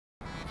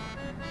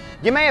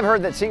You may have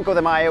heard that Cinco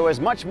de Mayo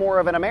is much more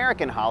of an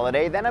American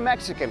holiday than a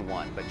Mexican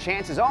one, but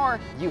chances are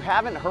you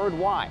haven't heard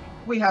why.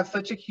 We have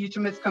such a huge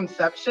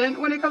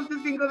misconception when it comes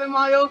to Cinco de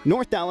Mayo.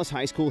 North Dallas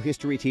High School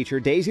history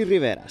teacher Daisy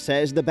Rivera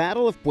says the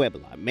Battle of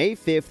Puebla, May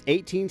 5,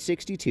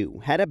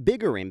 1862, had a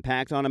bigger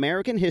impact on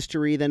American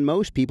history than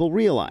most people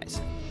realize.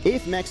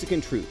 If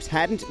Mexican troops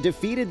hadn't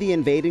defeated the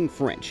invading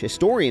French,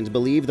 historians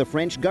believe the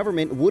French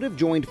government would have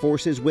joined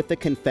forces with the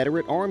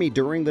Confederate Army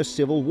during the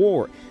Civil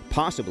War,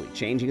 possibly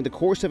changing the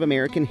course of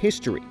American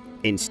history.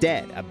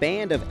 Instead, a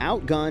band of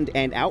outgunned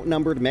and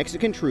outnumbered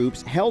Mexican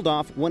troops held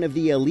off one of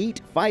the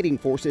elite fighting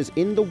forces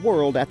in the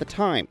world at the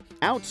time.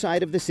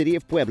 Outside of the city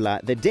of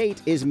Puebla, the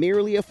date is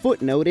merely a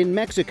footnote in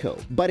Mexico,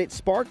 but it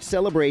sparked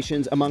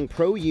celebrations among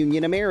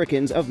pro-Union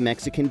Americans of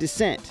Mexican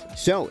descent.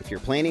 So, if you're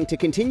planning to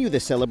continue the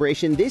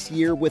celebration this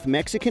year with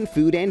Mexican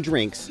food and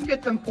drinks, I think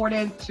it's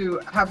important to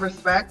have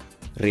respect.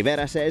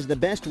 Rivera says the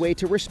best way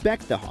to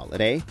respect the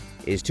holiday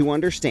is to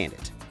understand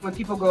it. When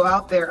people go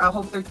out there, I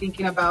hope they're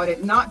thinking about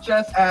it not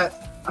just as,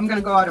 I'm going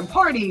to go out and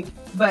party,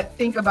 but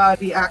think about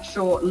the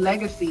actual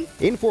legacy.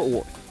 In Fort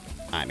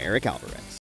Worth, I'm Eric Alvarez.